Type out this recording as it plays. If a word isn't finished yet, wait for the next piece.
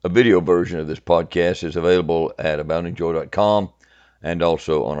A video version of this podcast is available at aboundingjoy.com and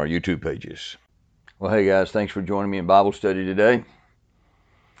also on our YouTube pages. Well, hey guys, thanks for joining me in Bible study today.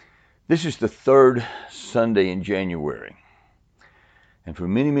 This is the third Sunday in January. And for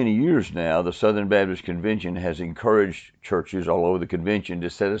many, many years now, the Southern Baptist Convention has encouraged churches all over the convention to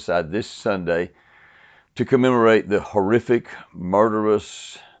set aside this Sunday to commemorate the horrific,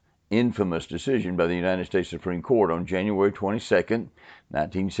 murderous, infamous decision by the United States Supreme Court on January 22nd,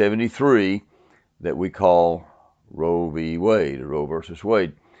 1973, that we call Roe v. Wade, or Roe versus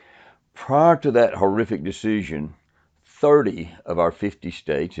Wade. Prior to that horrific decision, 30 of our 50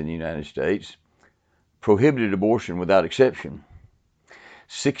 states in the United States prohibited abortion without exception.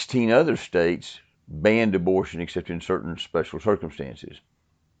 16 other states banned abortion except in certain special circumstances.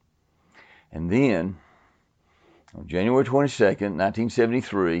 And then, on January 22nd,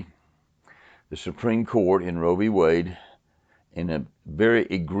 1973, the Supreme Court in Roe v. Wade, in a very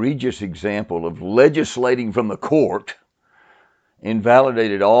egregious example of legislating from the court,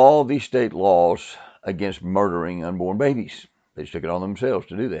 invalidated all these state laws against murdering unborn babies. They just took it on themselves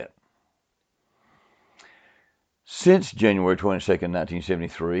to do that. Since January 22nd,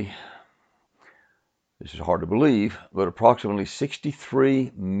 1973, this is hard to believe, but approximately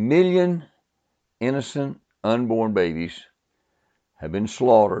 63 million innocent unborn babies have been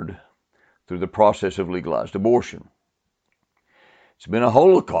slaughtered through the process of legalized abortion. It's been a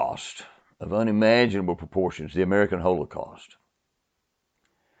holocaust of unimaginable proportions, the American Holocaust.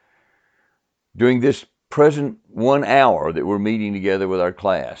 During this present 1 hour that we're meeting together with our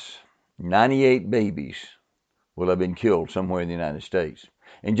class, 98 babies will have been killed somewhere in the United States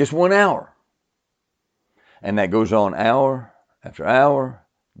in just 1 hour. And that goes on hour after hour,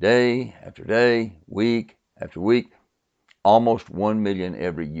 day after day, week after week, almost 1 million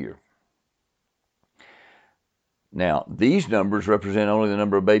every year. Now, these numbers represent only the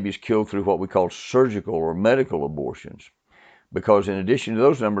number of babies killed through what we call surgical or medical abortions, because in addition to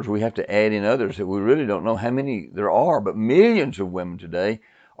those numbers, we have to add in others that we really don't know how many there are, but millions of women today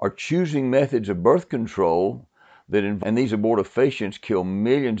are choosing methods of birth control and these abortifacients kill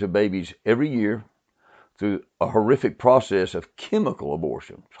millions of babies every year through a horrific process of chemical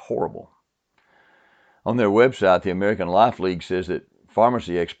abortion. It's horrible. On their website, the American Life League says that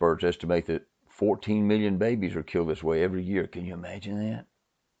pharmacy experts estimate that 14 million babies are killed this way every year. Can you imagine that?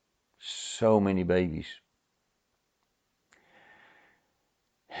 So many babies.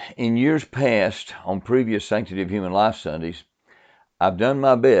 In years past, on previous Sanctity of Human Life Sundays, I've done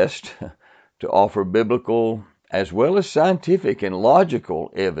my best to offer biblical as well as scientific and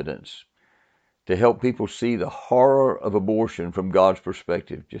logical evidence to help people see the horror of abortion from God's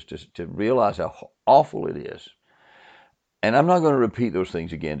perspective, just to realize how awful it is. And I'm not going to repeat those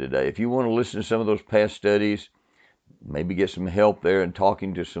things again today. If you want to listen to some of those past studies, maybe get some help there in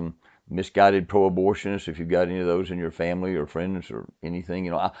talking to some misguided pro-abortionists, if you've got any of those in your family or friends or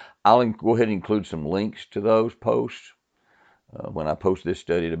anything, I'll go ahead and include some links to those posts when I post this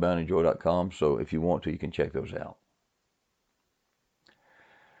study at aboundingjoy.com. So if you want to, you can check those out.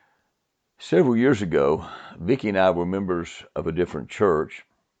 Several years ago, Vicki and I were members of a different church.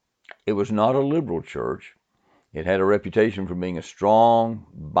 It was not a liberal church. It had a reputation for being a strong,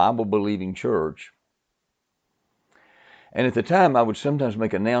 Bible-believing church. And at the time, I would sometimes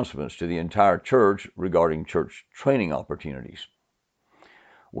make announcements to the entire church regarding church training opportunities.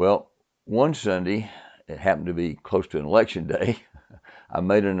 Well, one Sunday, it happened to be close to an election day, I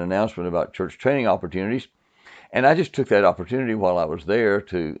made an announcement about church training opportunities, and I just took that opportunity while I was there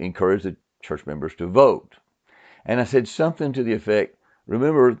to encourage the church members to vote. And I said something to the effect,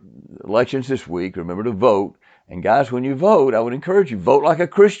 remember, elections this week, remember to vote. And guys, when you vote, I would encourage you, vote like a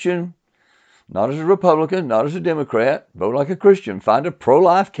Christian, not as a Republican, not as a Democrat. Vote like a Christian. Find a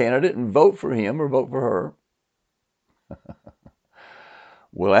pro-life candidate and vote for him or vote for her.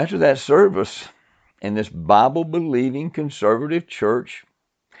 Well, after that service, in this Bible-believing conservative church,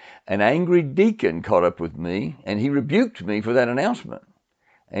 an angry deacon caught up with me, and he rebuked me for that announcement.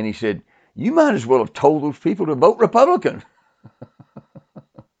 And he said, you might as well have told those people to vote Republican.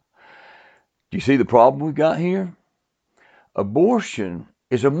 Do you see the problem we've got here? Abortion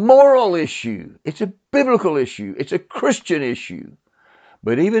is a moral issue. It's a biblical issue. It's a Christian issue.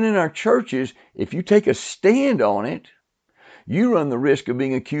 But even in our churches, if you take a stand on it, you run the risk of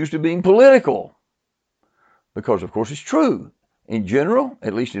being accused of being political. Because, of course, it's true. In general,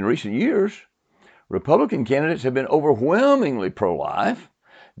 at least in recent years, Republican candidates have been overwhelmingly pro-life.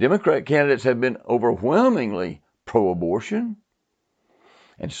 Democrat candidates have been overwhelmingly pro-abortion.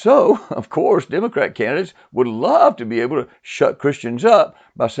 And so, of course, Democrat candidates would love to be able to shut Christians up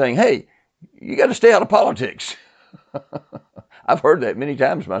by saying, hey, you got to stay out of politics. I've heard that many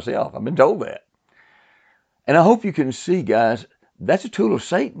times myself. I've been told that. And I hope you can see, guys, that's a tool of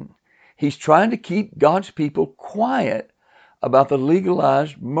Satan. He's trying to keep God's people quiet about the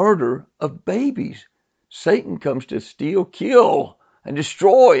legalized murder of babies. Satan comes to steal, kill, and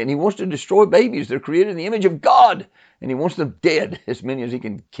destroy, and he wants to destroy babies. They're created in the image of God, and he wants them dead, as many as he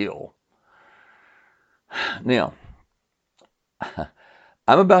can kill. Now,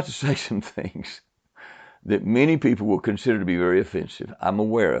 I'm about to say some things that many people will consider to be very offensive. I'm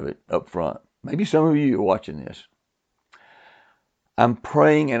aware of it up front. Maybe some of you are watching this. I'm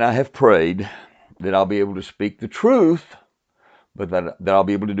praying, and I have prayed, that I'll be able to speak the truth, but that I'll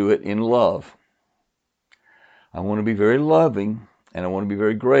be able to do it in love. I want to be very loving, and I want to be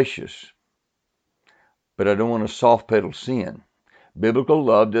very gracious, but I don't want to soft pedal sin. Biblical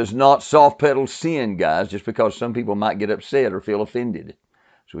love does not soft pedal sin, guys, just because some people might get upset or feel offended.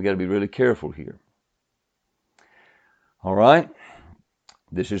 So we got to be really careful here. All right?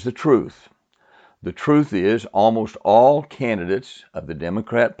 This is the truth. The truth is almost all candidates of the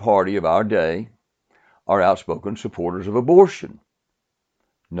Democrat Party of our day are outspoken supporters of abortion.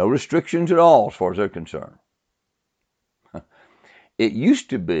 No restrictions at all as far as they're concerned. It used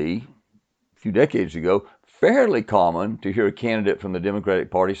to be, a few decades ago, fairly common to hear a candidate from the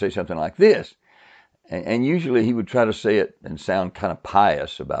Democratic Party say something like this. And usually he would try to say it and sound kind of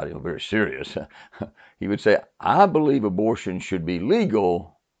pious about it, very serious. He would say, I believe abortion should be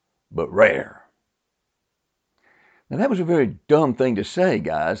legal, but rare. Now, that was a very dumb thing to say,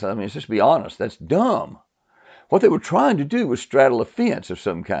 guys. I mean, let's just be honest. That's dumb. What they were trying to do was straddle a fence of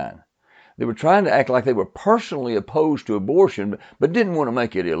some kind. They were trying to act like they were personally opposed to abortion, but didn't want to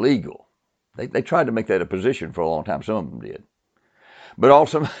make it illegal. They tried to make that a position for a long time. Some of them did. But all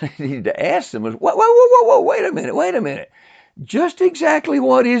somebody needed to ask them was, whoa, wait a minute. Just exactly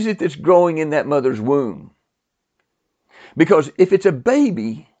what is it that's growing in that mother's womb? Because if it's a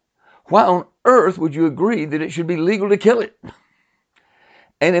baby, why on earth would you agree that it should be legal to kill it?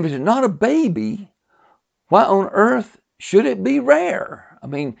 And if it's not a baby, why on earth should it be rare? I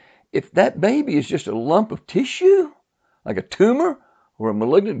mean, if that baby is just a lump of tissue, like a tumor or a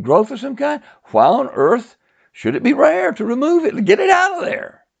malignant growth of some kind, why on earth should it be rare to remove it, to get it out of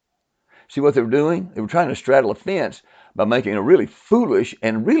there? See what they were doing? They were trying to straddle a fence by making a really foolish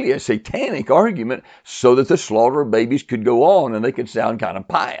and really a satanic argument so that the slaughter of babies could go on and they could sound kind of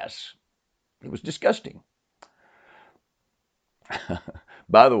pious. It was disgusting.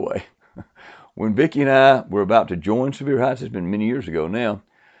 By the way, when Vicki and I were about to join Severe Heights, it's been many years ago now,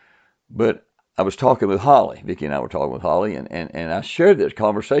 but I was talking with Holly. Vicki and I were talking with Holly, and I shared this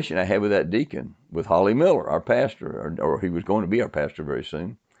conversation I had with that deacon, with Holly Miller, our pastor, or he was going to be our pastor very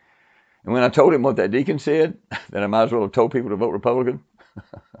soon. And when I told him what that deacon said, that I might as well have told people to vote Republican,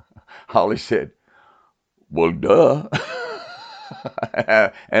 Holly said, well, duh.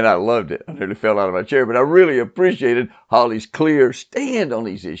 And I loved it. I nearly fell out of my chair, but I really appreciated Holly's clear stand on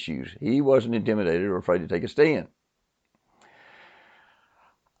these issues. He wasn't intimidated or afraid to take a stand.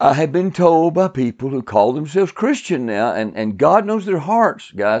 I have been told by people who call themselves Christian now, and God knows their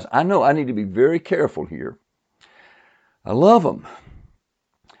hearts, guys. I know I need to be very careful here. I love them.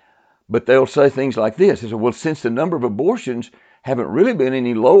 But they'll say things like this. They say, well, since the number of abortions haven't really been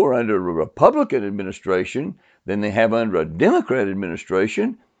any lower under a Republican administration than they have under a Democrat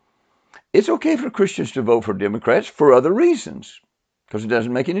administration, it's okay for Christians to vote for Democrats for other reasons, because it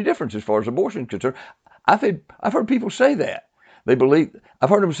doesn't make any difference as far as abortion is concerned. I've heard people say that. I've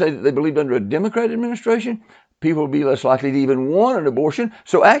heard them say that they believe under a Democrat administration, people will be less likely to even want an abortion.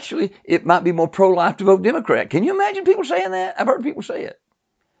 So actually, it might be more pro-life to vote Democrat. Can you imagine people saying that? I've heard people say it.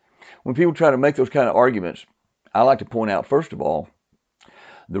 When people try to make those kind of arguments, I like to point out, first of all,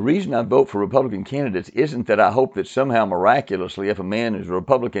 the reason I vote for Republican candidates isn't that I hope that somehow miraculously, if a man is a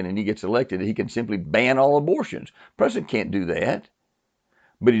Republican and he gets elected, he can simply ban all abortions. The president can't do that.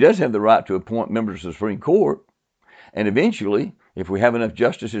 But he does have the right to appoint members of the Supreme Court. And eventually, if we have enough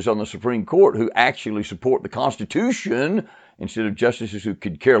justices on the Supreme Court who actually support the Constitution, instead of justices who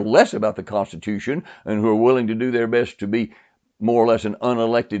could care less about the Constitution and who are willing to do their best to be more or less an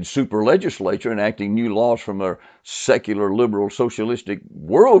unelected super legislature enacting new laws from their secular, liberal, socialistic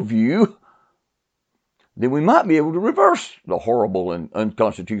worldview, then we might be able to reverse the horrible and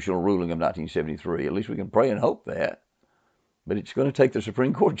unconstitutional ruling of 1973. At least we can pray and hope that. But it's going to take the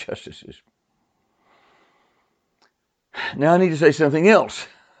Supreme Court justices. Now I need to say something else.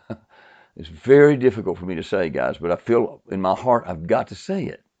 It's very difficult for me to say, guys, but I feel in my heart I've got to say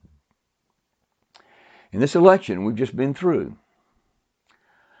it. In this election we've just been through,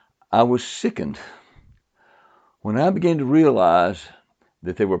 I was sickened when I began to realize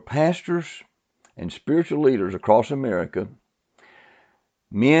that there were pastors and spiritual leaders across America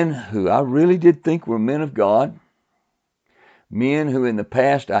Men who I really did think were men of God, men who in the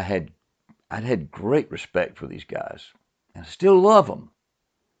past I'd had great respect for these guys, and I still love them.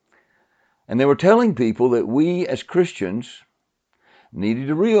 And they were telling people that we as Christians needed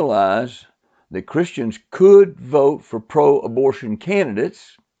to realize that Christians could vote for pro-abortion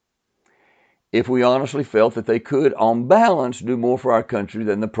candidates if we honestly felt that they could, on balance, do more for our country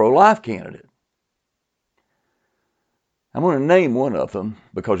than the pro-life candidate. I'm going to name one of them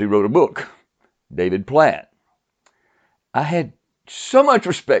because he wrote a book, David Platt. I had so much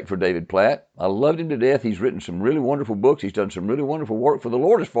respect for David Platt. I loved him to death. He's written some really wonderful books. He's done some really wonderful work for the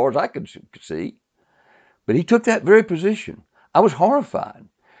Lord as far as I could see. But he took that very position. I was horrified.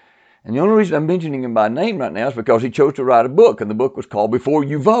 And the only reason I'm mentioning him by name right now is because he chose to write a book, and the book was called Before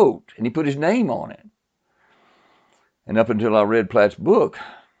You Vote, and he put his name on it. And up until I read Platt's book,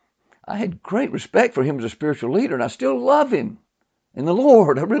 I had great respect for him as a spiritual leader, and I still love him in the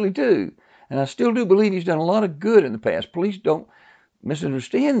Lord. I really do. And I still do believe he's done a lot of good in the past. Please don't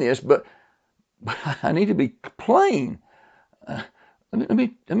misunderstand this, but I need to be plain. Let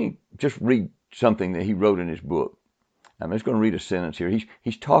me just read something that he wrote in his book. I'm just going to read a sentence here.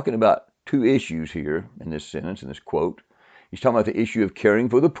 He's talking about two issues here in this sentence, in this quote. He's talking about the issue of caring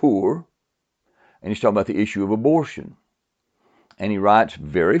for the poor, and he's talking about the issue of abortion. And he writes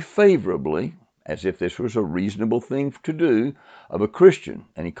very favorably, as if this was a reasonable thing to do, of a Christian.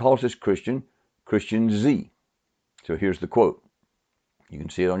 And he calls this Christian Z. So here's the quote. You can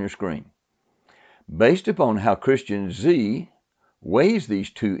see it on your screen. Based upon how Christian Z weighs these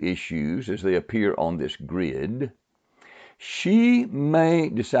two issues as they appear on this grid, she may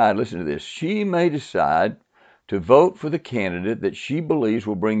decide, listen to this, she may decide to vote for the candidate that she believes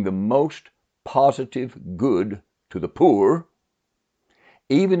will bring the most positive good to the poor,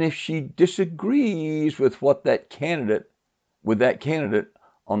 even if she disagrees with that candidate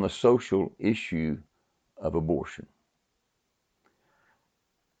on the social issue of abortion.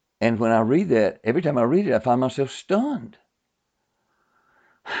 And when I read that, every time I read it, I find myself stunned.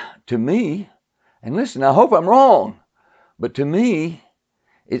 To me, and listen, I hope I'm wrong, but to me,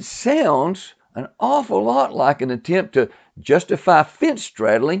 it sounds an awful lot like an attempt to justify fence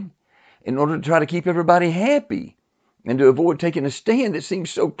straddling in order to try to keep everybody happy and to avoid taking a stand that seems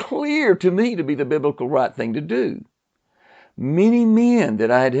so clear to me to be the biblical right thing to do. Many men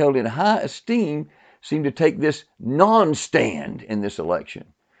that I had held in high esteem seem to take this non-stand in this election.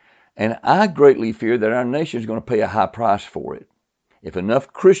 And I greatly fear that our nation is going to pay a high price for it. If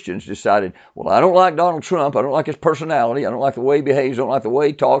enough Christians decided, well, I don't like Donald Trump, I don't like his personality, I don't like the way he behaves, I don't like the way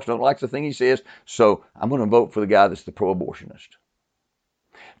he talks, I don't like the thing he says, so I'm going to vote for the guy that's the pro-abortionist.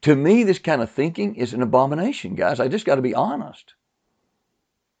 To me, this kind of thinking is an abomination, guys. I just got to be honest.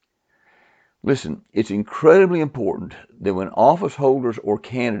 Listen, it's incredibly important that when office holders or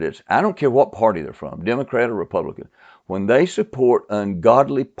candidates, I don't care what party they're from, Democrat or Republican, when they support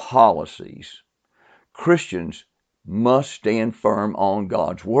ungodly policies, Christians must stand firm on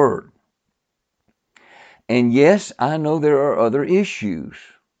God's word. And yes, I know there are other issues.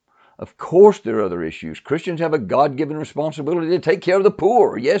 Of course there are other issues. Christians have a God-given responsibility to take care of the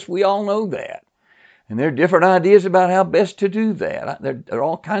poor. Yes, we all know that. And there are different ideas about how best to do that. There are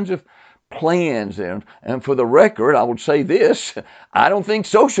all kinds of plans there. And for the record, I would say this, I don't think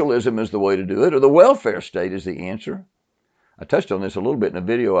socialism is the way to do it or the welfare state is the answer. I touched on this a little bit in a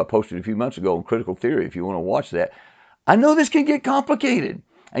video I posted a few months ago on critical theory if you want to watch that. I know this can get complicated,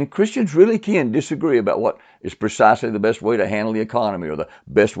 and Christians really can disagree about what is precisely the best way to handle the economy or the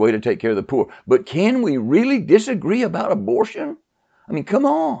best way to take care of the poor. But can we really disagree about abortion? I mean, come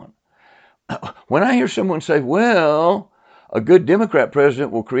on. When I hear someone say, well, a good Democrat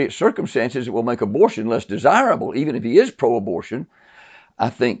president will create circumstances that will make abortion less desirable, even if he is pro-abortion, I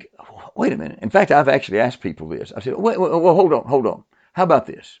think, wait a minute. In fact, I've actually asked people this. I said, well, hold on. How about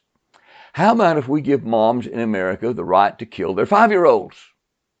this? How about if we give moms in America the right to kill their 5-year-olds?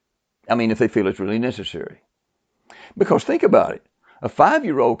 I mean, if they feel it's really necessary. Because think about it. A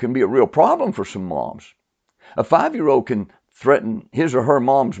 5-year-old can be a real problem for some moms. A 5-year-old can threaten his or her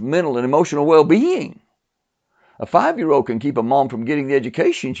mom's mental and emotional well-being. A 5-year-old can keep a mom from getting the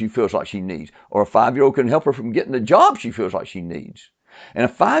education she feels like she needs. Or a 5-year-old can help her from getting the job she feels like she needs. And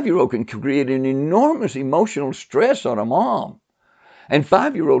a 5-year-old can create an enormous emotional stress on a mom. And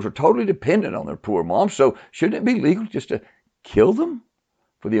 5-year-olds are totally dependent on their poor moms, so shouldn't it be legal just to kill them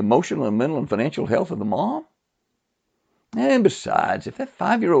for the emotional and mental and financial health of the mom? And besides, if that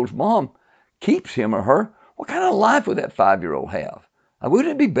 5-year-old's mom keeps him or her, what kind of life would that 5-year-old have?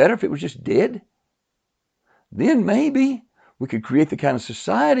 Wouldn't it be better if it was just dead? Then maybe we could create the kind of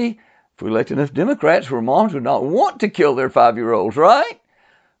society if we elect enough Democrats where moms would not want to kill their 5-year-olds, right?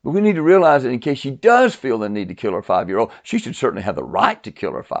 But we need to realize that in case she does feel the need to kill her 5-year-old, she should certainly have the right to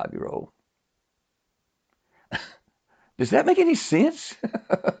kill her 5-year-old. Does that make any sense?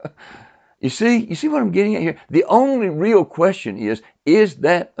 You see what I'm getting at here? The only real question is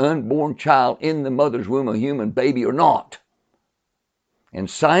that unborn child in the mother's womb a human baby or not? And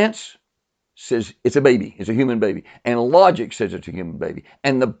science says it's a baby, it's a human baby. And logic says it's a human baby.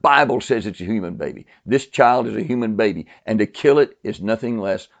 And the Bible says it's a human baby. This child is a human baby. And to kill it is nothing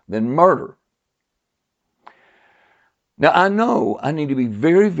less than murder. Now, I know I need to be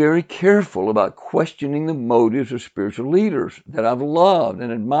very, very careful about questioning the motives of spiritual leaders that I've loved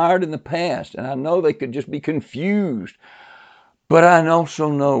and admired in the past. And I know they could just be confused. But I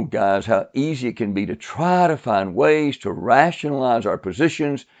also know, guys, how easy it can be to try to find ways to rationalize our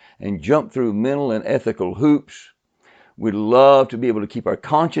positions and jump through mental and ethical hoops. We'd love to be able to keep our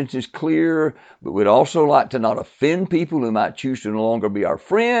consciences clear, but we'd also like to not offend people who might choose to no longer be our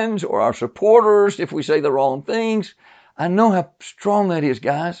friends or our supporters if we say the wrong things. I know how strong that is,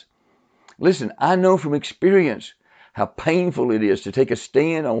 guys. Listen, I know from experience how painful it is to take a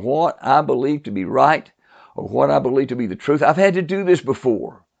stand on what I believe to be right or what I believe to be the truth. I've had to do this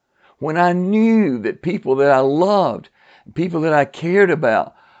before when I knew that people that I loved, people that I cared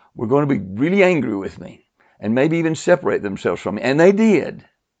about, were going to be really angry with me and maybe even separate themselves from me. And they did.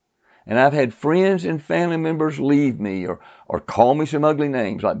 And I've had friends and family members leave me or call me some ugly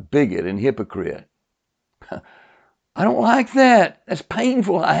names like bigot and hypocrite. I don't like that. That's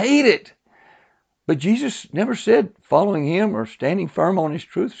painful. I hate it. But Jesus never said following him or standing firm on his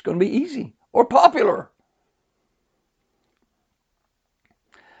truth is going to be easy or popular.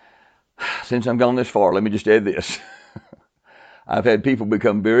 Since I'm gone this far, let me just add this. I've had people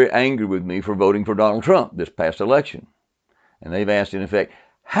become very angry with me for voting for Donald Trump this past election. And they've asked, in effect,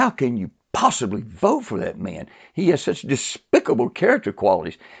 how can you possibly vote for that man? He has such despicable character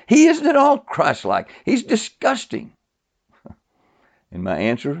qualities. He isn't at all Christ-like. He's disgusting. And my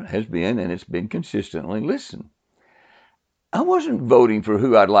answer has been, and it's been consistently, listen, I wasn't voting for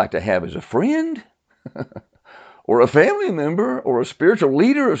who I'd like to have as a friend or a family member or a spiritual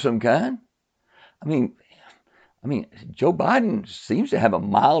leader of some kind. I mean, Joe Biden seems to have a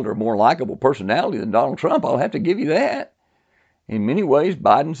milder, more likable personality than Donald Trump. I'll have to give you that. In many ways,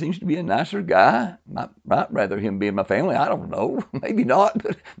 Biden seems to be a nicer guy. I'd rather him be in my family. I don't know. Maybe not,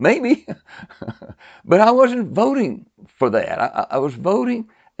 but maybe. But I wasn't voting for that. I was voting,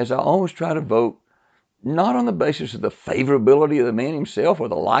 as I always try to vote, not on the basis of the favorability of the man himself or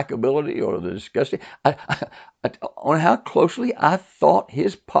the likability or the disgusting, on how closely I thought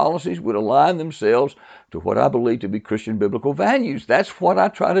his policies would align themselves to what I believe to be Christian biblical values. That's what I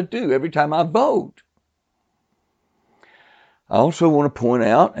try to do every time I vote. I also want to point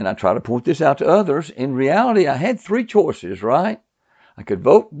out, and I try to point this out to others, in reality, I had three choices, right? I could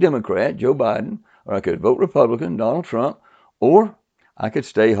vote Democrat, Joe Biden, or I could vote Republican, Donald Trump, or I could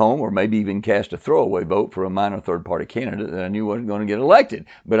stay home or maybe even cast a throwaway vote for a minor third-party candidate that I knew wasn't going to get elected.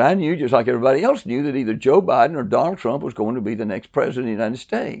 But I knew, just like everybody else knew, that either Joe Biden or Donald Trump was going to be the next president of the United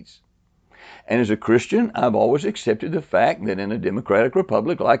States. And as a Christian, I've always accepted the fact that in a democratic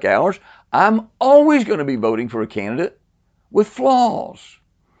republic like ours, I'm always going to be voting for a candidate with flaws,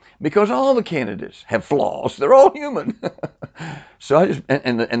 because all the candidates have flaws. They're all human. So I just,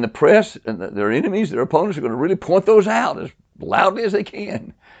 and the press and their enemies, their opponents are going to really point those out as loudly as they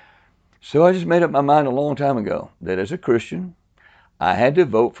can. So I just made up my mind a long time ago that as a Christian, I had to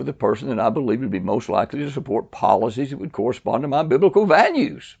vote for the person that I believed would be most likely to support policies that would correspond to my biblical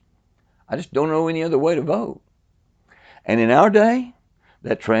values. I just don't know any other way to vote. And in our day,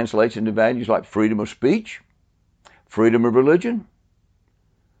 that translates into values like freedom of speech, freedom of religion,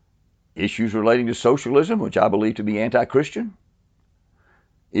 issues relating to socialism, which I believe to be anti-Christian,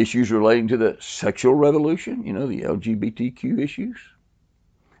 issues relating to the sexual revolution, the LGBTQ issues.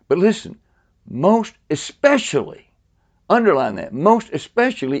 But listen, most especially, underline that, most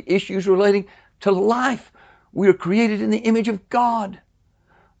especially issues relating to life. We are created in the image of God.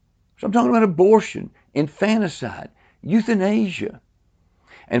 So I'm talking about abortion, infanticide, euthanasia.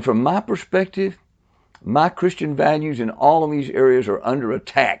 And from my perspective, my Christian values in all of these areas are under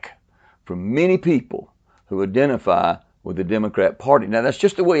attack from many people who identify with the Democrat Party. Now, that's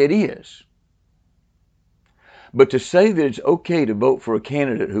just the way it is. But to say that it's okay to vote for a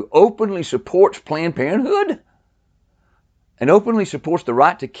candidate who openly supports Planned Parenthood and openly supports the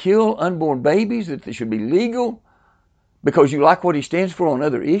right to kill unborn babies, that they should be legal because you like what he stands for on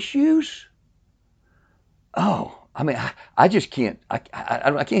other issues? Oh, I just can't. I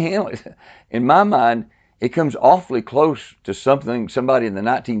can't handle it. In my mind, it comes awfully close to somebody in the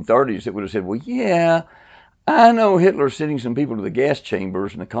 1930s that would have said, well, yeah, I know Hitler's sending some people to the gas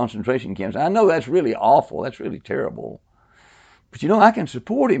chambers and the concentration camps. I know that's really awful. That's really terrible. But I can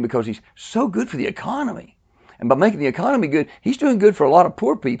support him because he's so good for the economy. And by making the economy good, he's doing good for a lot of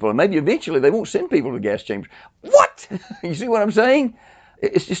poor people. And maybe eventually they won't send people to the gas chambers. What? You see what I'm saying?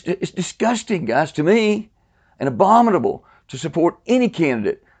 It's disgusting, guys, to me, and abominable to support any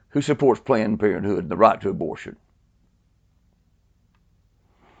candidate who supports Planned Parenthood and the right to abortion.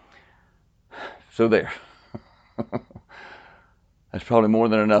 So there. That's probably more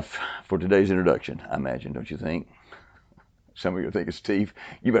than enough for today's introduction, I imagine, don't you think? Some of you are thinking, Steve,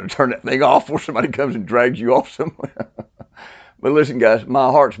 you better turn that thing off before somebody comes and drags you off somewhere. But listen, guys, my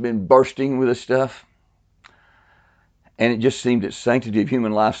heart's been bursting with this stuff. And it just seemed that Sanctity of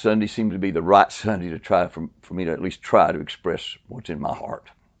Human Life Sunday seemed to be the right Sunday to try for me to at least try to express what's in my heart.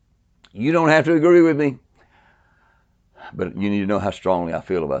 You don't have to agree with me, but you need to know how strongly I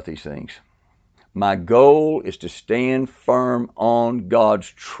feel about these things. My goal is to stand firm on God's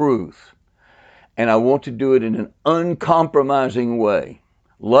truth. And I want to do it in an uncompromising way.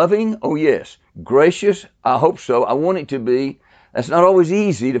 Loving? Oh, yes. Gracious? I hope so. I want it to be. That's not always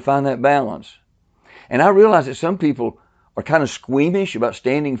easy to find that balance. And I realize that some people are kind of squeamish about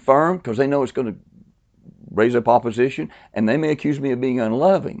standing firm because they know it's going to raise up opposition, and they may accuse me of being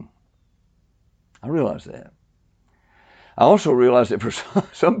unloving. I realize that. I also realize that for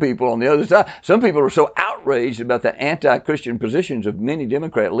some people on the other side, some people are so outraged about the anti-Christian positions of many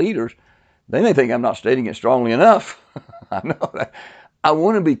Democrat leaders, they may think I'm not stating it strongly enough. I know that. I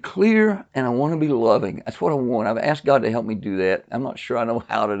want to be clear and I want to be loving. That's what I want. I've asked God to help me do that. I'm not sure I know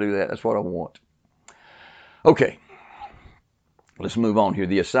how to do that. That's what I want. Okay, let's move on here.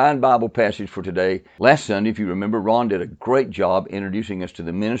 The assigned Bible passage for today. Last Sunday, if you remember, Ron did a great job introducing us to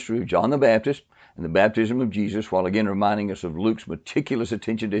the ministry of John the Baptist and the baptism of Jesus, while again reminding us of Luke's meticulous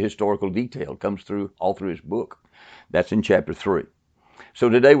attention to historical detail. It comes through all through his book. That's in chapter 3. So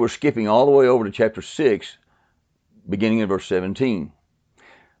today we're skipping all the way over to chapter 6, beginning in verse 17.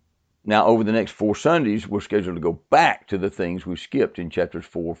 Now, over the next 4 Sundays, we're scheduled to go back to the things we skipped in chapters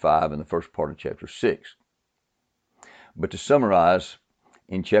 4, 5, and the first part of chapter 6. But to summarize,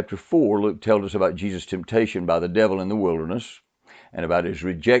 in chapter 4, Luke tells us about Jesus' temptation by the devil in the wilderness, and about his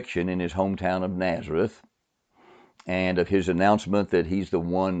rejection in his hometown of Nazareth, and of his announcement that he's the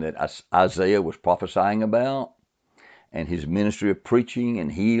one that Isaiah was prophesying about, and his ministry of preaching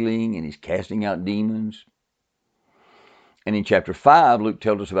and healing, and he's casting out demons. And in chapter 5, Luke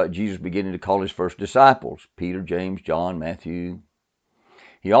tells us about Jesus beginning to call his first disciples, Peter, James, John, Matthew.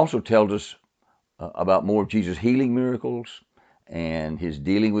 He also tells us about more of Jesus' healing miracles and his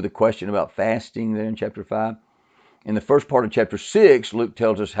dealing with the question about fasting there in chapter 5. In the first part of chapter 6, Luke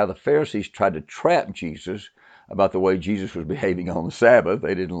tells us how the Pharisees tried to trap Jesus about the way Jesus was behaving on the Sabbath.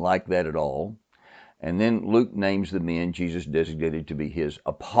 They didn't like that at all. And then Luke names the men Jesus designated to be his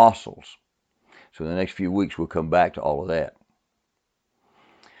apostles. So in the next few weeks, we'll come back to all of that.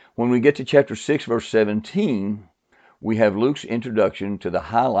 When we get to chapter 6, verse 17, we have Luke's introduction to the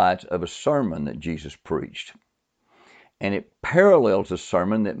highlights of a sermon that Jesus preached. And it parallels a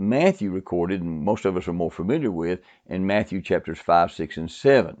sermon that Matthew recorded, and most of us are more familiar with, in Matthew chapters 5, 6, and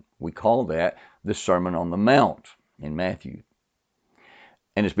 7. We call that the Sermon on the Mount in Matthew.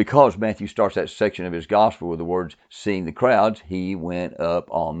 And it's because Matthew starts that section of his gospel with the words, seeing the crowds, he went up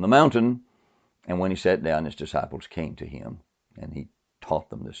on the mountain. And when he sat down, his disciples came to him, and he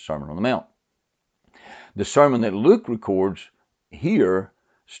taught them this Sermon on the Mount. The sermon that Luke records here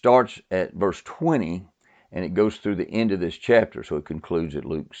starts at verse 20, and it goes through the end of this chapter, so it concludes at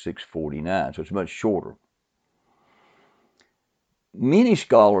Luke 6:49, so it's much shorter. Many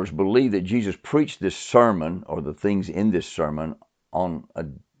scholars believe that Jesus preached this sermon, or the things in this sermon, on a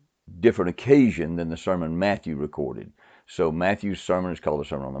different occasion than the sermon Matthew recorded. So Matthew's sermon is called the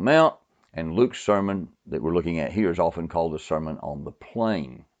Sermon on the Mount, and Luke's sermon that we're looking at here is often called the Sermon on the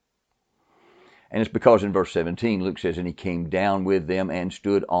Plain. And it's because in verse 17, Luke says, and he came down with them and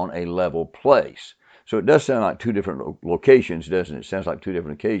stood on a level place. So it does sound like 2 different locations, doesn't it? It sounds like 2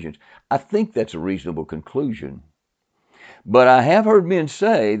 different occasions. I think that's a reasonable conclusion. But I have heard men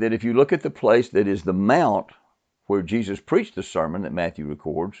say that if you look at the place that is the Mount where Jesus preached the sermon that Matthew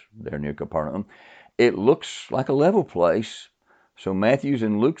records, there near Capernaum, it looks like a level place. So Matthew's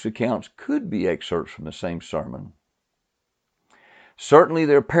and Luke's accounts could be excerpts from the same sermon. Certainly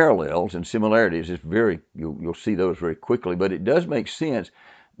there are parallels and similarities. You'll see those very quickly, but it does make sense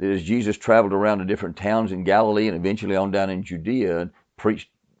that as Jesus traveled around to different towns in Galilee and eventually on down in Judea and preached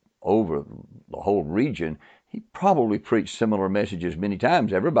over the whole region, he probably preached similar messages many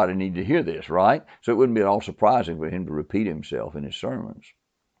times. Everybody needed to hear this, right? So it wouldn't be at all surprising for him to repeat himself in his sermons.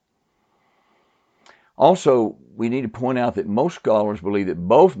 Also, we need to point out that most scholars believe that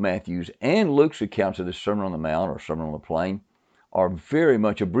both Matthew's and Luke's accounts of the Sermon on the Mount or Sermon on the Plain are very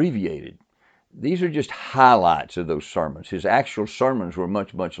much abbreviated. These are just highlights of those sermons. His actual sermons were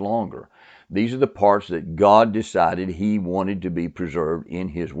much, much longer. These are the parts that God decided He wanted to be preserved in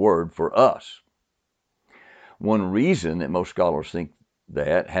His Word for us. One reason that most scholars think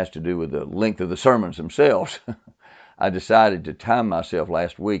that has to do with the length of the sermons themselves. I decided to time myself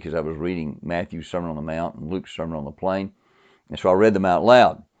last week as I was reading Matthew's Sermon on the Mount and Luke's Sermon on the Plain. And so I read them out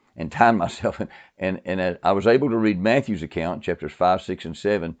loud and timed myself. And I was able to read Matthew's account, chapters 5, 6, and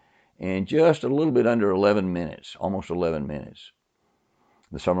 7, in just a little bit under 11 minutes, almost 11 minutes.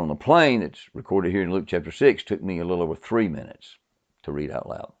 The Sermon on the Plain that's recorded here in Luke chapter 6 took me a little over 3 minutes to read out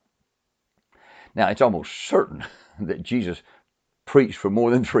loud. Now, it's almost certain that Jesus preached for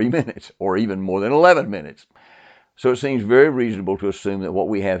more than 3 minutes or even more than 11 minutes. So it seems very reasonable to assume that what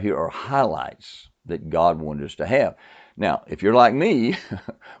we have here are highlights that God wanted us to have. Now, if you're like me,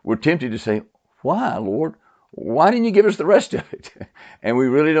 we're tempted to say, why, Lord? Why didn't you give us the rest of it? And we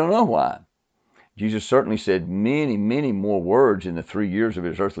really don't know why. Jesus certainly said many, many more words in the 3 years of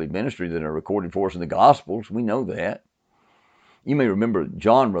His earthly ministry than are recorded for us in the Gospels. We know that. You may remember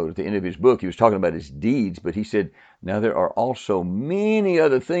John wrote at the end of his book, he was talking about His deeds, but he said, now there are also many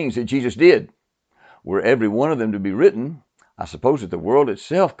other things that Jesus did. Were every one of them to be written, I suppose that the world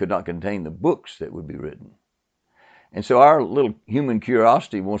itself could not contain the books that would be written. And so our little human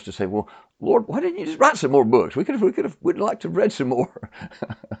curiosity wants to say, well, Lord, why didn't you just write some more books? We'd like to have read some more.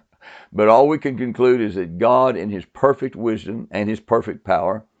 But all we can conclude is that God, in His perfect wisdom and His perfect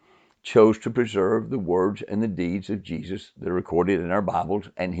power, chose to preserve the words and the deeds of Jesus that are recorded in our Bibles,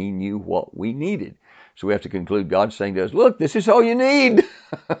 and He knew what we needed. So we have to conclude God's saying to us, look, this is all you need.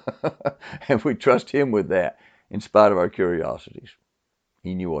 And we trust Him with that in spite of our curiosities.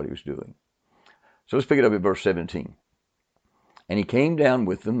 He knew what He was doing. So let's pick it up at verse 17. And He came down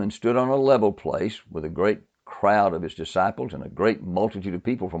with them and stood on a level place with a great crowd of His disciples and a great multitude of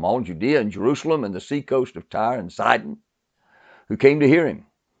people from all Judea and Jerusalem and the seacoast of Tyre and Sidon, who came to hear Him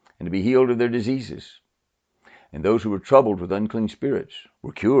and to be healed of their diseases. And those who were troubled with unclean spirits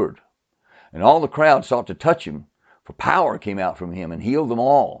were cured. And all the crowd sought to touch Him, for power came out from Him and healed them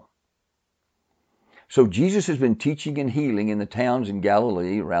all. So Jesus has been teaching and healing in the towns in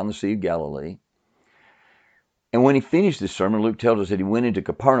Galilee, around the Sea of Galilee. And when He finished this sermon, Luke tells us that He went into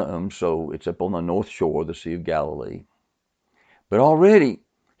Capernaum, so it's up on the north shore of the Sea of Galilee. But already,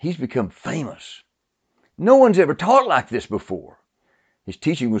 He's become famous. No one's ever taught like this before. His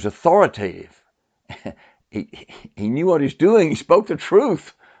teaching was authoritative. He knew what He was doing. He spoke the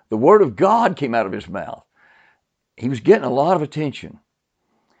truth. The Word of God came out of His mouth. He was getting a lot of attention.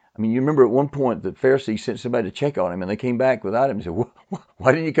 I mean, you remember at one point the Pharisees sent somebody to check on Him, and they came back without Him and said,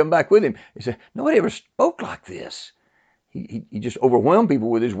 why didn't you come back with Him? He said, nobody ever spoke like this. He just overwhelmed people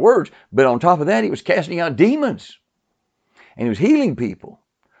with His words. But on top of that, He was casting out demons. And He was healing people.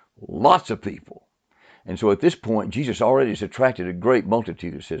 Lots of people. And so at this point, Jesus already has attracted a great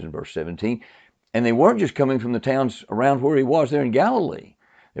multitude, it says in verse 17. And they weren't just coming from the towns around where He was there in Galilee.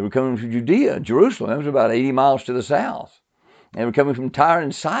 They were coming from Judea, Jerusalem. That was about 80 miles to the south. They were coming from Tyre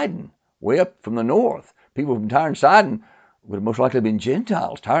and Sidon, way up from the north. People from Tyre and Sidon would have most likely been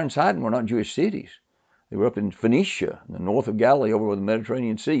Gentiles. Tyre and Sidon were not Jewish cities. They were up in Phoenicia, in the north of Galilee, over the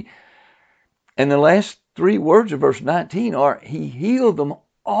Mediterranean Sea. And the last 3 words of verse 19 are, He healed them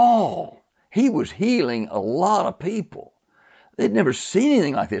all. He was healing a lot of people. They'd never seen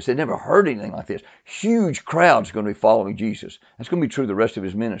anything like this. They'd never heard anything like this. Huge crowds going to be following Jesus. That's going to be true the rest of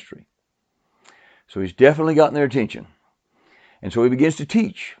His ministry. So He's definitely gotten their attention. And so He begins to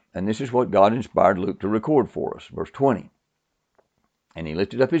teach. And this is what God inspired Luke to record for us. Verse 20. And He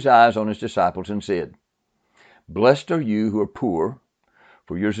lifted up His eyes on His disciples and said, Blessed are you who are poor,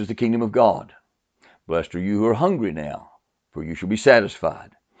 for yours is the kingdom of God. Blessed are you who are hungry now, for you shall be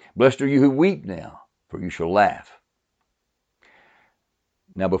satisfied. Blessed are you who weep now, for you shall laugh.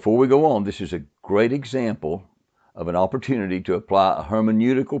 Now, before we go on, this is a great example of an opportunity to apply a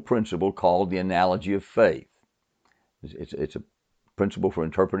hermeneutical principle called the analogy of faith. It's a principle for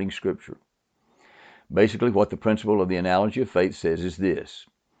interpreting Scripture. Basically, what the principle of the analogy of faith says is this.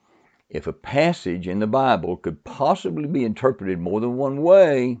 If a passage in the Bible could possibly be interpreted more than one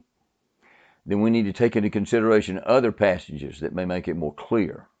way, then we need to take into consideration other passages that may make it more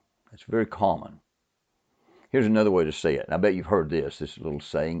clear. That's very common. Here's another way to say it. And I bet you've heard this little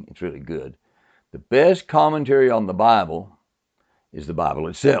saying. It's really good. The best commentary on the Bible is the Bible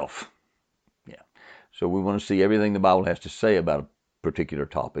itself. Yeah. So we want to see everything the Bible has to say about a particular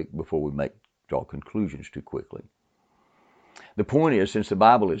topic before we draw conclusions too quickly. The point is, since the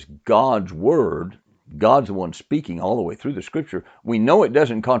Bible is God's Word, God's the one speaking all the way through the Scripture. We know it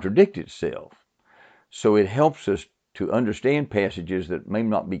doesn't contradict itself. So it helps us to understand passages that may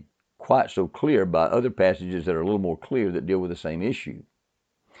not be quite so clear by other passages that are a little more clear that deal with the same issue.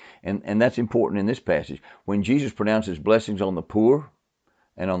 And that's important in this passage. When Jesus pronounces blessings on the poor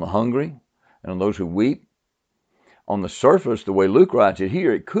and on the hungry and on those who weep, on the surface, the way Luke writes it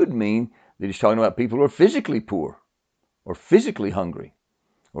here, it could mean that he's talking about people who are physically poor or physically hungry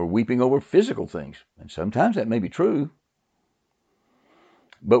or weeping over physical things. And sometimes that may be true.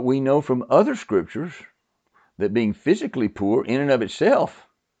 But we know from other scriptures that being physically poor in and of itself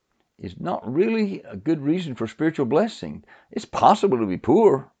is not really a good reason for spiritual blessing. It's possible to be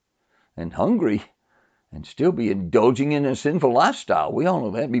poor and hungry and still be indulging in a sinful lifestyle. We all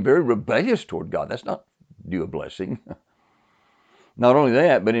know that. Be very rebellious toward God. That's not due a blessing. Not only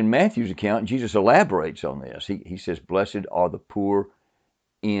that, but in Matthew's account, Jesus elaborates on this. He says, blessed are the poor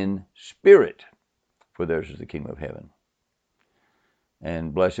in spirit, for theirs is the kingdom of heaven.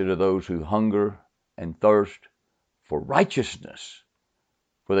 And blessed are those who hunger and thirst for righteousness,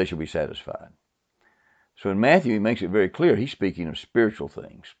 for they shall be satisfied. So in Matthew, he makes it very clear he's speaking of spiritual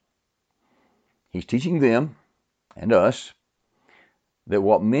things. He's teaching them and us that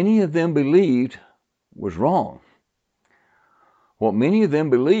what many of them believed was wrong. What many of them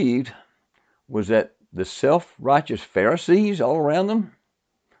believed was that the self-righteous Pharisees all around them,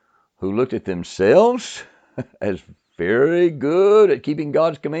 who looked at themselves as very good at keeping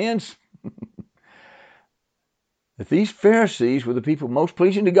God's commands, that these Pharisees were the people most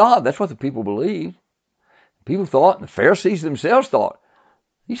pleasing to God. That's what the people believed. People thought, and the Pharisees themselves thought,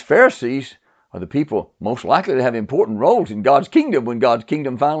 these Pharisees are the people most likely to have important roles in God's kingdom when God's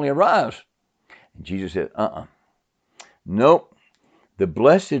kingdom finally arrives. And Jesus said, nope. The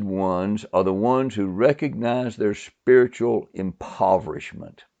blessed ones are the ones who recognize their spiritual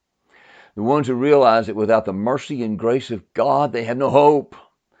impoverishment. The ones who realize that without the mercy and grace of God, they have no hope.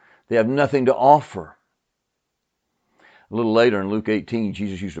 They have nothing to offer. A little later in Luke 18,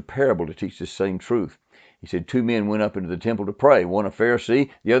 Jesus used a parable to teach this same truth. He said, 2 men went up into the temple to pray, one a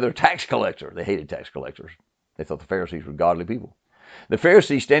Pharisee, the other a tax collector. They hated tax collectors. They thought the Pharisees were godly people. The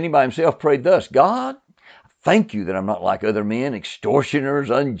Pharisee, standing by himself, prayed thus, God, thank you that I'm not like other men, extortioners,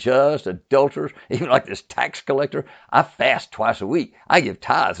 unjust, adulterers, even like this tax collector. I fast twice a week. I give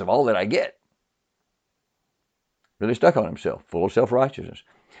tithes of all that I get. Really stuck on himself, full of self-righteousness.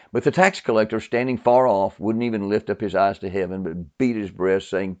 But the tax collector, standing far off, wouldn't even lift up his eyes to heaven, but beat his breast,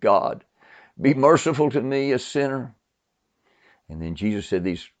 saying, God, be merciful to me, a sinner. And then Jesus said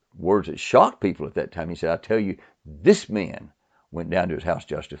these words that shocked people at that time. He said, I tell you, this man went down to his house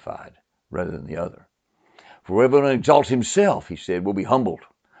justified rather than the other. For whoever exalts himself, he said, will be humbled.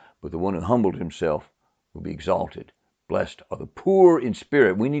 But the one who humbled himself will be exalted. Blessed are the poor in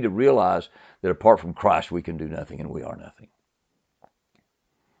spirit. We need to realize that apart from Christ, we can do nothing and we are nothing.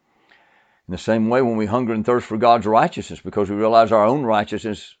 In the same way, when we hunger and thirst for God's righteousness, because we realize our own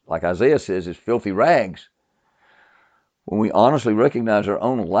righteousness, like Isaiah says, is filthy rags, when we honestly recognize our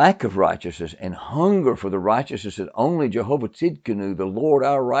own lack of righteousness and hunger for the righteousness that only Jehovah Tzidkenu, the Lord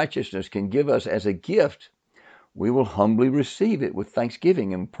our righteousness, can give us as a gift, we will humbly receive it with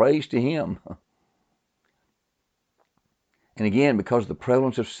thanksgiving and praise to Him. And again, because of the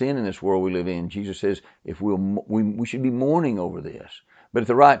prevalence of sin in this world we live in, Jesus says we should be mourning over this. But at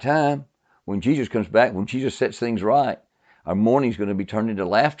the right time, when Jesus comes back, when Jesus sets things right, our mourning is going to be turned into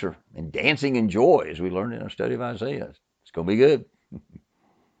laughter and dancing and joy, as we learned in our study of Isaiah. It's going to be good.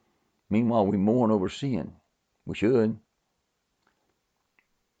 Meanwhile, we mourn over sin. We should.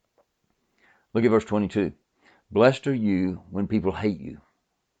 Look at verse 22. Blessed are you when people hate you,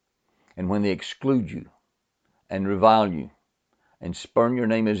 and when they exclude you, and revile you, and spurn your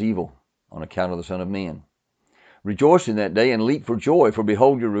name as evil on account of the Son of Man. Rejoice in that day and leap for joy, for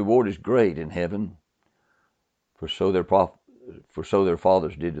behold, your reward is great in heaven, for so their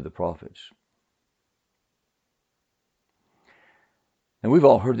fathers did to the prophets. And we've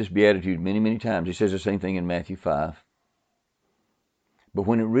all heard this beatitude many, many times. He says the same thing in Matthew 5. But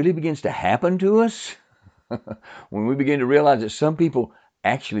when it really begins to happen to us, when we begin to realize that some people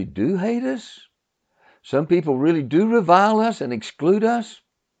actually do hate us, some people really do revile us and exclude us,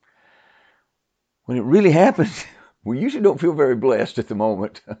 when it really happens, we usually don't feel very blessed at the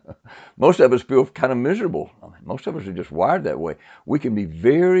moment. Most of us feel kind of miserable. Most of us are just wired that way. We can be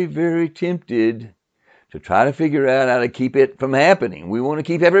very, very tempted to try to figure out how to keep it from happening. We want to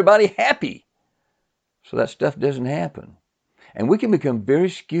keep everybody happy so that stuff doesn't happen. And we can become very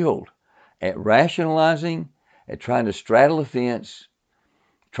skilled at rationalizing, at trying to straddle the fence,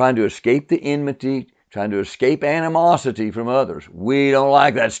 trying to escape the enmity, trying to escape animosity from others. We don't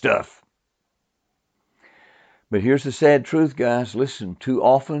like that stuff. But here's the sad truth, guys. Listen, too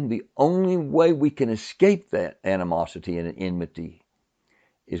often the only way we can escape that animosity and enmity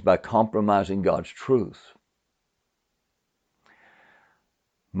is by compromising God's truth.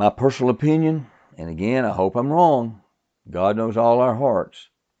 My personal opinion, and again, I hope I'm wrong, God knows all our hearts,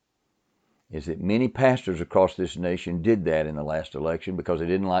 is that many pastors across this nation did that in the last election because they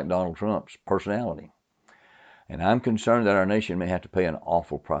didn't like Donald Trump's personality. And I'm concerned that our nation may have to pay an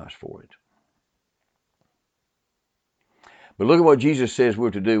awful price for it. But look at what Jesus says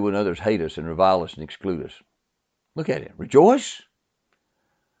we're to do when others hate us and revile us and exclude us. Look at it. Rejoice?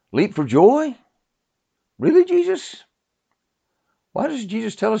 Leap for joy? Really, Jesus? Why does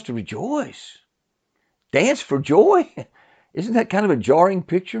Jesus tell us to rejoice? Dance for joy? Isn't that kind of a jarring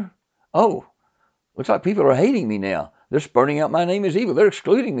picture? Oh, looks like people are hating me now. They're spurning out my name as evil. They're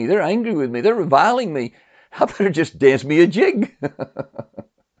excluding me. They're angry with me. They're reviling me. I better just dance me a jig.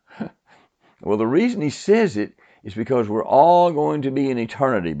 Well, the reason he says it is because we're all going to be in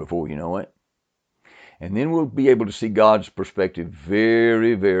eternity before you know it. And then we'll be able to see God's perspective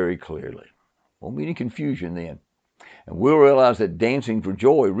very, very clearly. Won't be any confusion then. And we'll realize that dancing for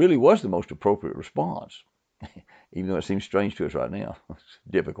joy really was the most appropriate response, even though it seems strange to us right now. It's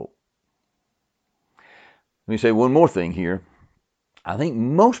difficult. Let me say one more thing here. I think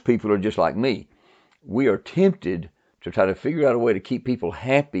most people are just like me. We are tempted to try to figure out a way to keep people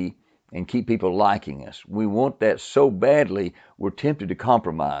happy and keep people liking us. We want that so badly, we're tempted to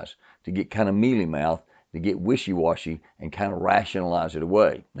compromise, to get kind of mealy-mouthed, to get wishy-washy, and kind of rationalize it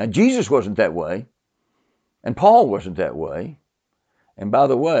away. Now, Jesus wasn't that way, and Paul wasn't that way. And by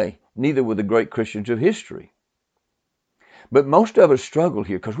the way, neither were the great Christians of history. But most of us struggle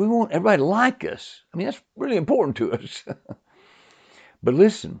here because we want everybody to like us. I mean, that's really important to us. But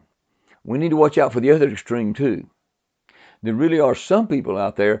listen, we need to watch out for the other extreme too. There really are some people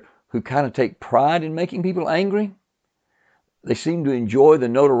out there who kind of take pride in making people angry. They seem to enjoy the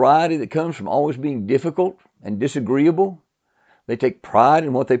notoriety that comes from always being difficult and disagreeable. They take pride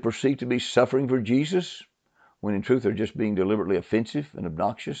in what they perceive to be suffering for Jesus, when in truth they're just being deliberately offensive and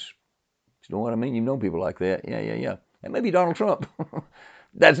obnoxious. You know what I mean? You know people like that. Yeah. And maybe Donald Trump.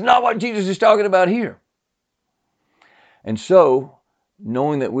 That's not what Jesus is talking about here. And so,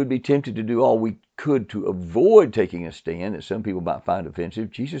 knowing that we'd be tempted to do all we could to avoid taking a stand that some people might find offensive,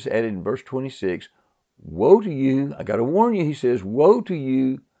 Jesus added in verse 26, woe to you, I got to warn you, he says, woe to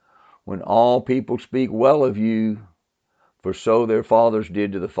you when all people speak well of you, for so their fathers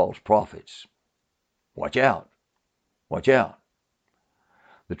did to the false prophets. Watch out. Watch out.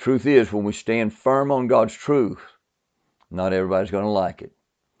 The truth is, when we stand firm on God's truth, not everybody's going to like it.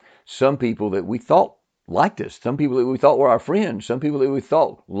 Some people that we thought liked us, some people that we thought were our friends, some people that we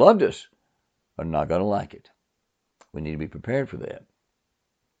thought loved us, are not going to like it. We need to be prepared for that.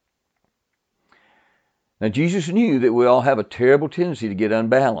 Now, Jesus knew that we all have a terrible tendency to get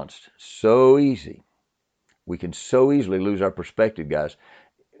unbalanced. So easy. We can so easily lose our perspective, guys.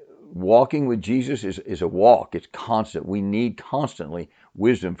 Walking with Jesus is a walk. It's constant. We need constantly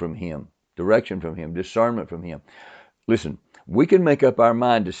wisdom from Him, direction from Him, discernment from Him. Listen, we can make up our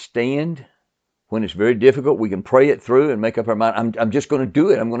mind to stand when it's very difficult. We can pray it through and make up our mind, I'm just going to do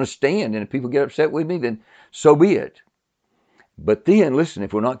it. I'm going to stand. And if people get upset with me, then so be it. But then, listen,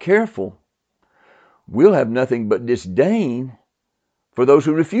 if we're not careful, we'll have nothing but disdain for those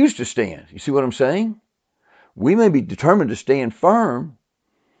who refuse to stand. You see what I'm saying? We may be determined to stand firm,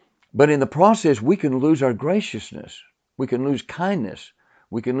 but in the process, we can lose our graciousness. We can lose kindness.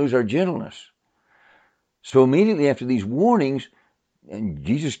 We can lose our gentleness. So immediately after these warnings, and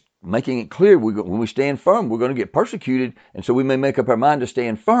Jesus making it clear, when we stand firm, we're going to get persecuted. And so we may make up our mind to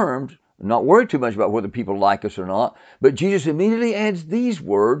stand firm, not worry too much about whether people like us or not. But Jesus immediately adds these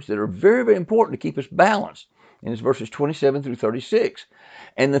words that are very, very important to keep us balanced. And it's verses 27 through 36.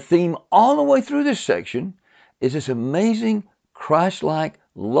 And the theme all the way through this section is this amazing Christ-like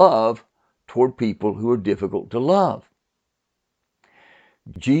love toward people who are difficult to love.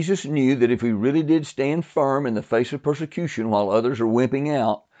 Jesus knew that if we really did stand firm in the face of persecution while others are wimping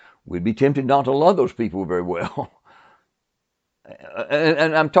out, we'd be tempted not to love those people very well.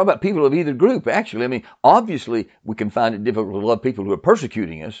 And I'm talking about people of either group, actually. I mean, obviously, we can find it difficult to love people who are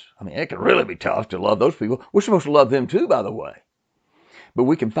persecuting us. I mean, it can really be tough to love those people. We're supposed to love them too, by the way. But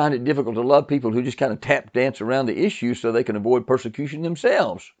we can find it difficult to love people who just kind of tap dance around the issue so they can avoid persecution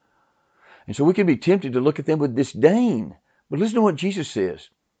themselves. And so we can be tempted to look at them with disdain. But listen to what Jesus says.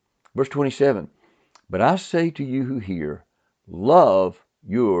 Verse 27, but I say to you who hear, love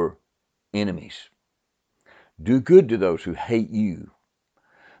your enemies. Do good to those who hate you.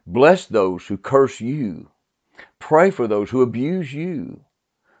 Bless those who curse you. Pray for those who abuse you.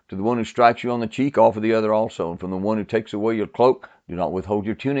 To the one who strikes you on the cheek, offer the other also. And from the one who takes away your cloak, do not withhold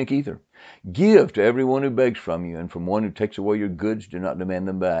your tunic either. Give to everyone who begs from you, and from one who takes away your goods, do not demand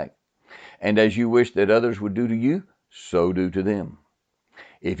them back. And as you wish that others would do to you, so do to them.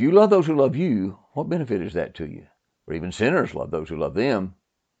 If you love those who love you, what benefit is that to you? For even sinners love those who love them.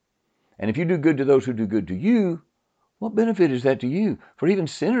 And if you do good to those who do good to you, what benefit is that to you? For even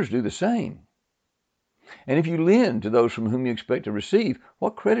sinners do the same. And if you lend to those from whom you expect to receive,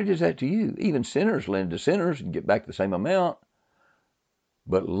 what credit is that to you? Even sinners lend to sinners and get back the same amount.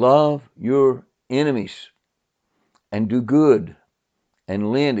 But love your enemies and do good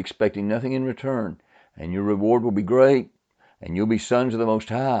and lend, expecting nothing in return. And your reward will be great, and you'll be sons of the Most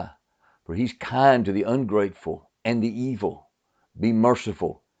High. For He's kind to the ungrateful and the evil. Be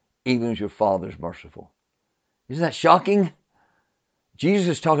merciful, even as your Father is merciful. Isn't that shocking? Jesus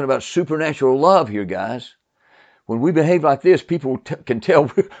is talking about supernatural love here, guys. When we behave like this, people can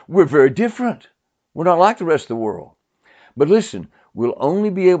tell we're very different. We're not like the rest of the world. But listen, we'll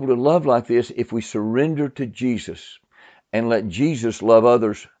only be able to love like this if we surrender to Jesus and let Jesus love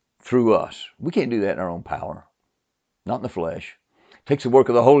others through us. We can't do that in our own power, not in the flesh. It takes the work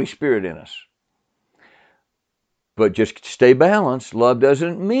of the Holy Spirit in us. But just stay balanced. Love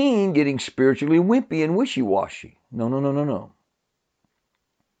doesn't mean getting spiritually wimpy and wishy-washy. No.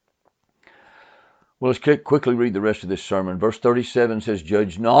 Well, let's quickly read the rest of this sermon. Verse 37 says,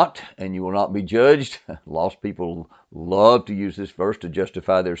 "Judge not, and you will not be judged." Lost people love to use this verse to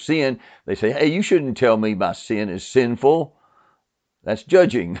justify their sin. They say, hey, you shouldn't tell me my sin is sinful. That's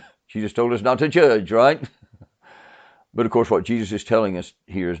judging. Jesus told us not to judge, right? But of course, what Jesus is telling us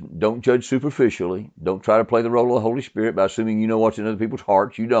here is don't judge superficially. Don't try to play the role of the Holy Spirit by assuming you know what's in other people's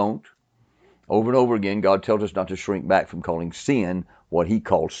hearts. You don't. Over and over again, God tells us not to shrink back from calling sin what He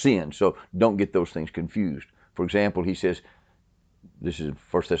calls sin. So don't get those things confused. For example, He says, this is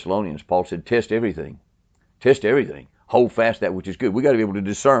 1 Thessalonians, Paul said, test everything. Test everything. Hold fast that which is good. We've got to be able to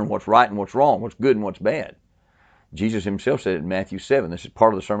discern what's right and what's wrong, what's good and what's bad. Jesus Himself said it in Matthew 7. This is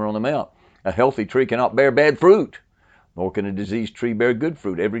part of the Sermon on the Mount. A healthy tree cannot bear bad fruit, nor can a diseased tree bear good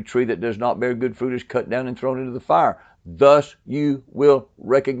fruit. Every tree that does not bear good fruit is cut down and thrown into the fire. Thus you will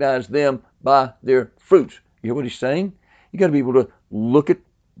recognize them by their fruits. You hear what He's saying? You got to be able to look at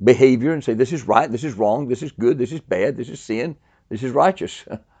behavior and say, this is right, this is wrong, this is good, this is bad, this is sin, this is righteous.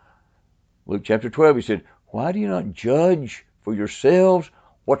 Luke chapter 12, He said, why do you not judge for yourselves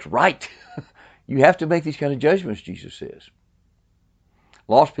what's right? You have to make these kind of judgments, Jesus says.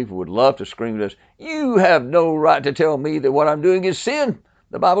 Lost people would love to scream at us, you have no right to tell me that what I'm doing is sin.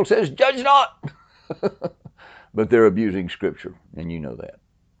 The Bible says, judge not. But they're abusing Scripture, and you know that.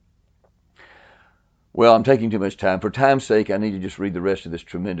 Well, I'm taking too much time. For time's sake, I need to just read the rest of this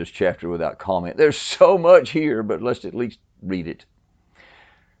tremendous chapter without comment. There's so much here, but let's at least read it.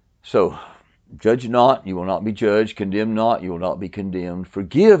 So, judge not, you will not be judged. Condemn not, you will not be condemned.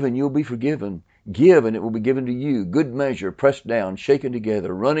 Forgive, and you'll be forgiven. Give, and it will be given to you. Good measure, pressed down, shaken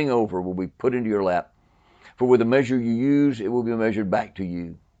together, running over, will be put into your lap. For with the measure you use, it will be measured back to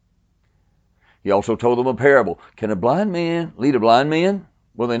you. He also told them a parable. Can a blind man lead a blind man?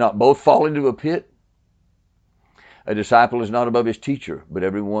 Will they not both fall into a pit? A disciple is not above his teacher, but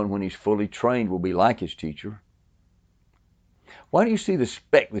everyone, when he's fully trained, will be like his teacher. Why do you see the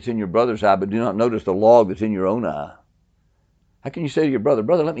speck that's in your brother's eye, but do not notice the log that's in your own eye? How can you say to your brother,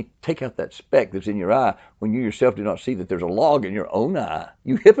 brother, let me take out that speck that's in your eye, when you yourself do not see that there's a log in your own eye?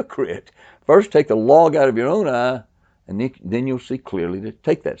 You hypocrite. First take the log out of your own eye, and then you'll see clearly to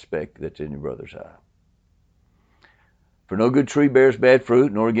take that speck that's in your brother's eye. For no good tree bears bad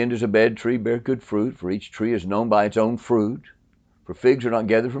fruit, nor again does a bad tree bear good fruit, for each tree is known by its own fruit. For figs are not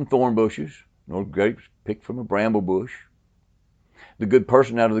gathered from thorn bushes, nor grapes picked from a bramble bush. The good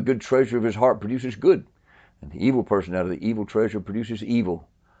person out of the good treasure of his heart produces good, and the evil person out of the evil treasure produces evil.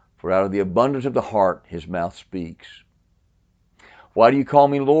 For out of the abundance of the heart his mouth speaks. Why do you call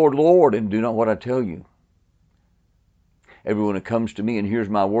me Lord, Lord, and do not what I tell you? Everyone who comes to me and hears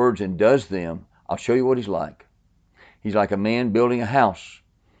my words and does them, I'll show you what he's like. He's like a man building a house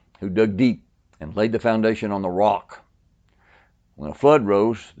who dug deep and laid the foundation on the rock. When a flood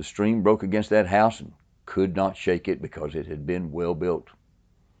rose, the stream broke against that house and could not shake it because it had been well built.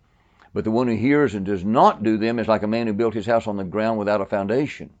 But the one who hears and does not do them is like a man who built his house on the ground without a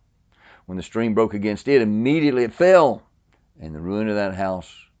foundation. When the stream broke against it, immediately it fell, and the ruin of that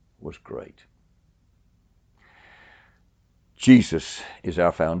house was great. Jesus is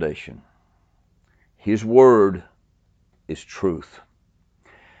our foundation. His word is truth.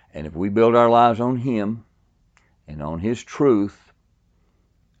 And if we build our lives on Him and on His truth,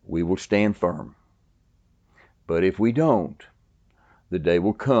 we will stand firm. But if we don't, the day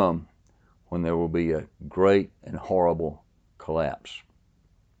will come when there will be a great and horrible collapse.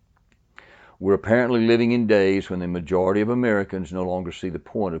 We're apparently living in days when the majority of Americans no longer see the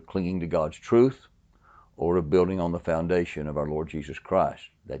point of clinging to God's truth or of building on the foundation of our Lord Jesus Christ.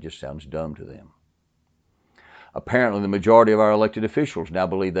 That just sounds dumb to them. Apparently, the majority of our elected officials now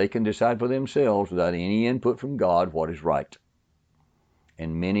believe they can decide for themselves without any input from God what is right.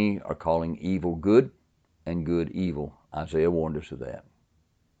 And many are calling evil good and good evil. Isaiah warned us of that.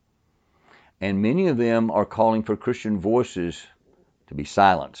 And many of them are calling for Christian voices to be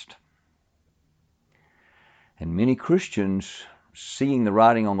silenced. And many Christians, seeing the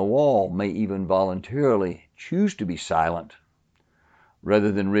writing on the wall, may even voluntarily choose to be silent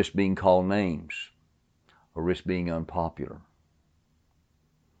rather than risk being called names or risk being unpopular.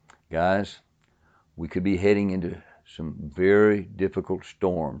 Guys, we could be heading into some very difficult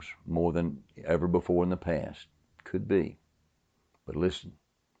storms, more than ever before in the past. Could be. But listen,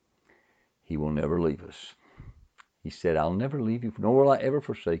 He will never leave us. He said, I'll never leave you, nor will I ever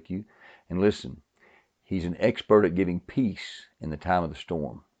forsake you. And listen, He's an expert at giving peace in the time of the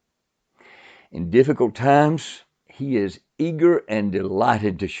storm. In difficult times, He is eager and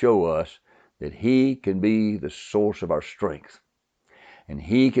delighted to show us that He can be the source of our strength. And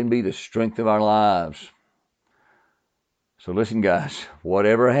He can be the strength of our lives. So listen, guys,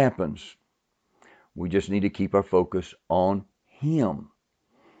 whatever happens, we just need to keep our focus on Him.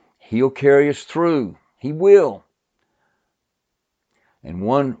 He'll carry us through. He will. And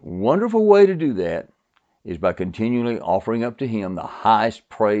one wonderful way to do that is by continually offering up to Him the highest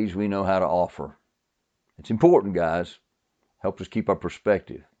praise we know how to offer. It's important, guys. Helps us keep our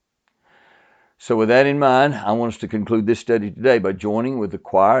perspective. So with that in mind, I want us to conclude this study today by joining with the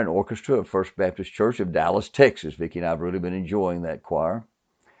choir and orchestra of First Baptist Church of Dallas, Texas. Vicki and I have really been enjoying that choir.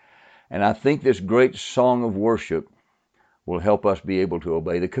 And I think this great song of worship will help us be able to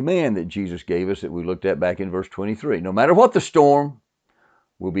obey the command that Jesus gave us that we looked at back in verse 23. No matter what the storm,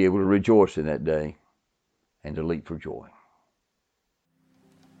 we'll be able to rejoice in that day and to leap for joy.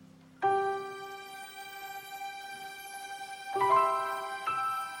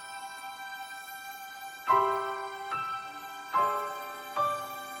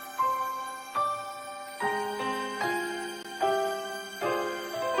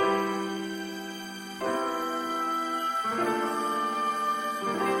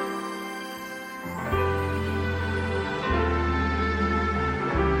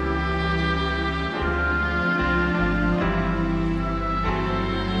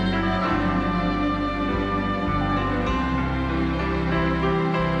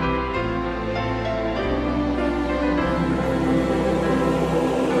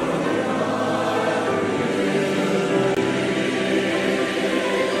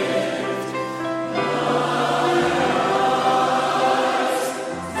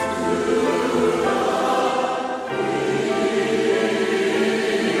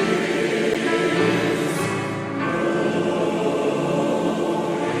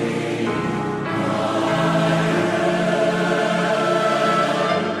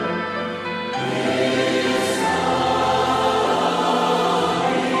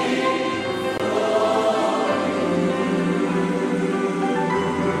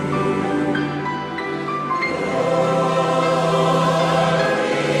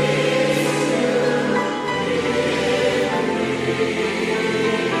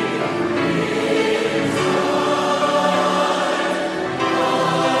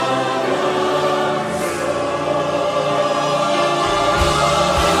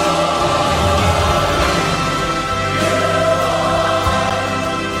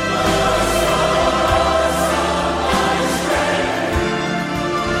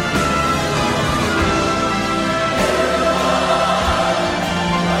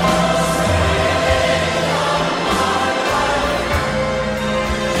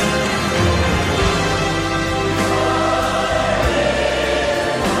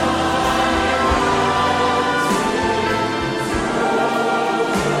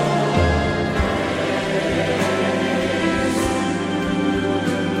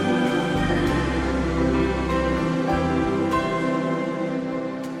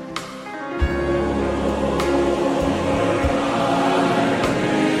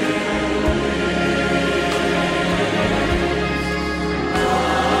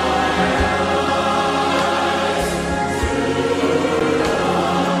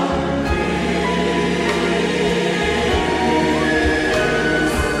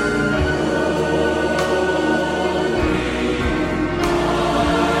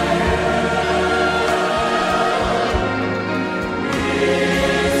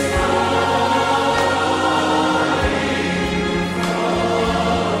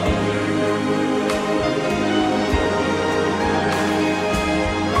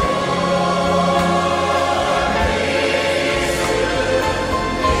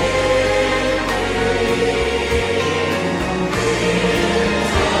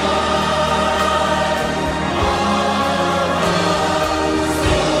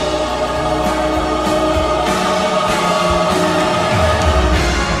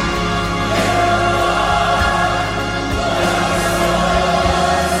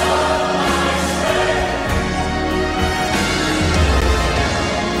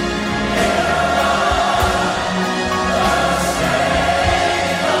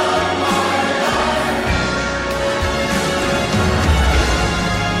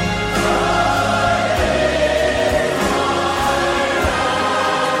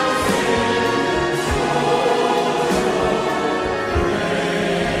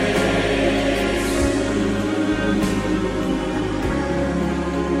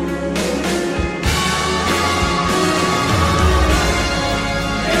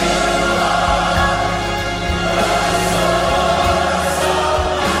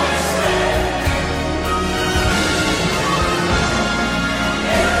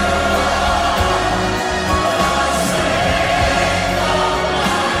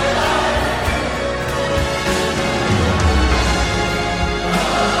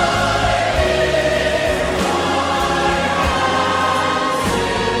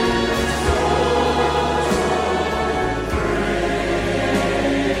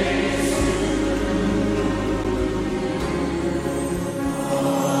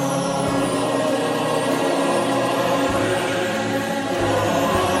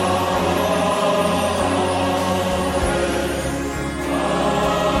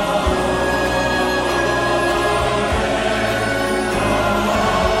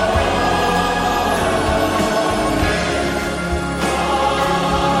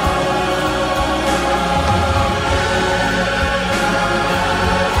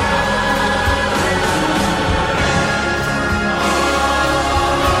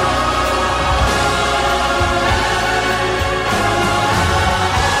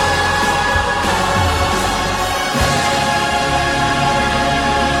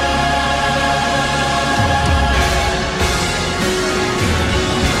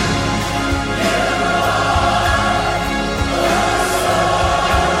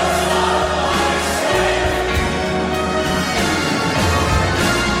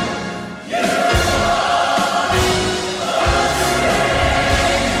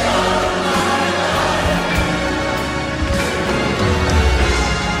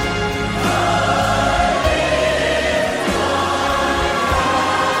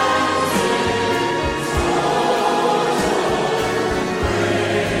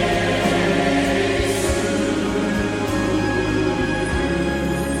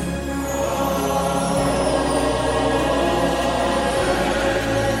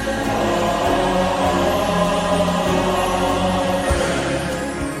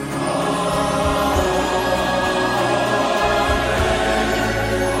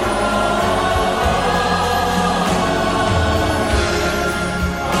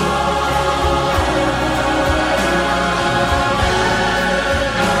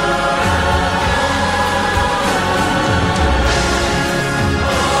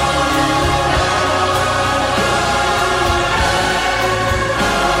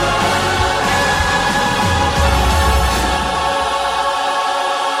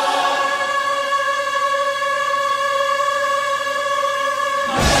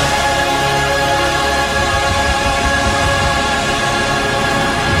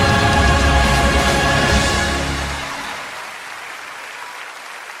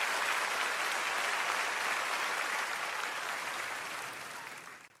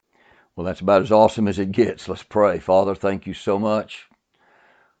 that's about as awesome as it gets. Let's pray. Father, thank you so much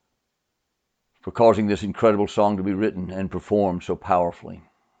for causing this incredible song to be written and performed so powerfully.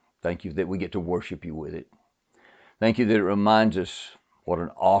 Thank you that we get to worship you with it. Thank you that it reminds us what an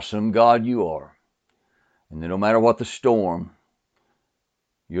awesome God you are. And that no matter what the storm,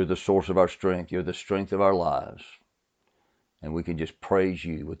 you're the source of our strength. You're the strength of our lives. And we can just praise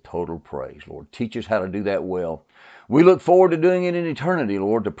you with total praise, Lord. Teach us how to do that well. We look forward to doing it in eternity,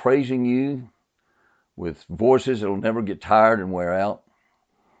 Lord, to praising you with voices that will never get tired and wear out,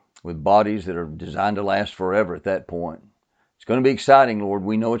 with bodies that are designed to last forever at that point. It's going to be exciting, Lord.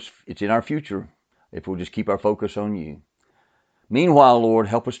 We know it's in our future if we'll just keep our focus on you. Meanwhile, Lord,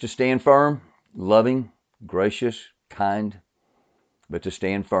 help us to stand firm, loving, gracious, kind, but to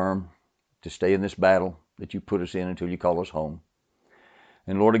stand firm, to stay in this battle that you put us in until you call us home.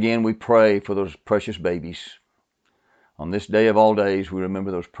 And Lord, again, we pray for those precious babies. On this day of all days, we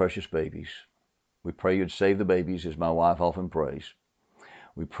remember those precious babies. We pray you'd save the babies, as my wife often prays.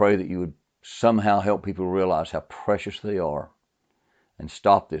 We pray that you would somehow help people realize how precious they are and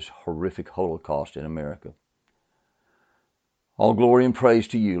stop this horrific Holocaust in America. All glory and praise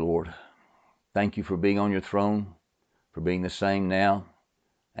to you, Lord. Thank you for being on your throne, for being the same now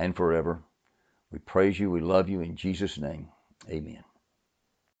and forever. We praise you. We love you. In Jesus' name, amen.